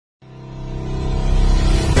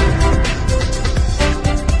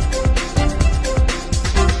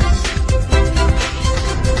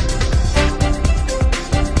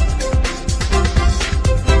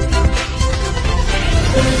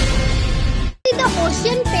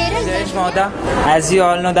Question parents. Jayesh Mohata. As you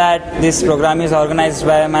all know that this program is organized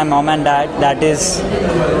by my mom and dad, that is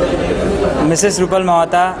Mrs. Rupal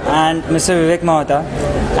Mohata and Mr. Vivek Mohata.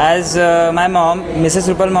 As my mom, Mrs.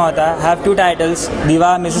 Rupal Mohata, have two titles,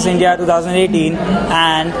 Diva Mrs. India 2018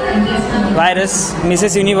 and Virus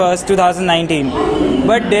Mrs. Universe 2019.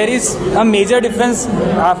 But there is a major difference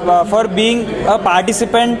for being a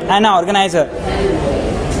participant and an organizer.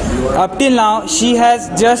 Up till now, she has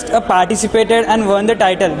just participated and won the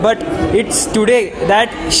title. But it's today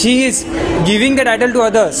that she is giving the title to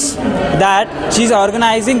others. That she is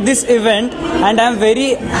organizing this event, and I am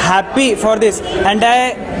very happy for this. And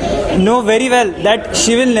I know very well that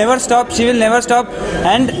she will never stop. She will never stop,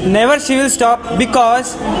 and never she will stop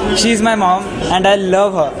because she is my mom, and I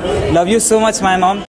love her. Love you so much, my mom.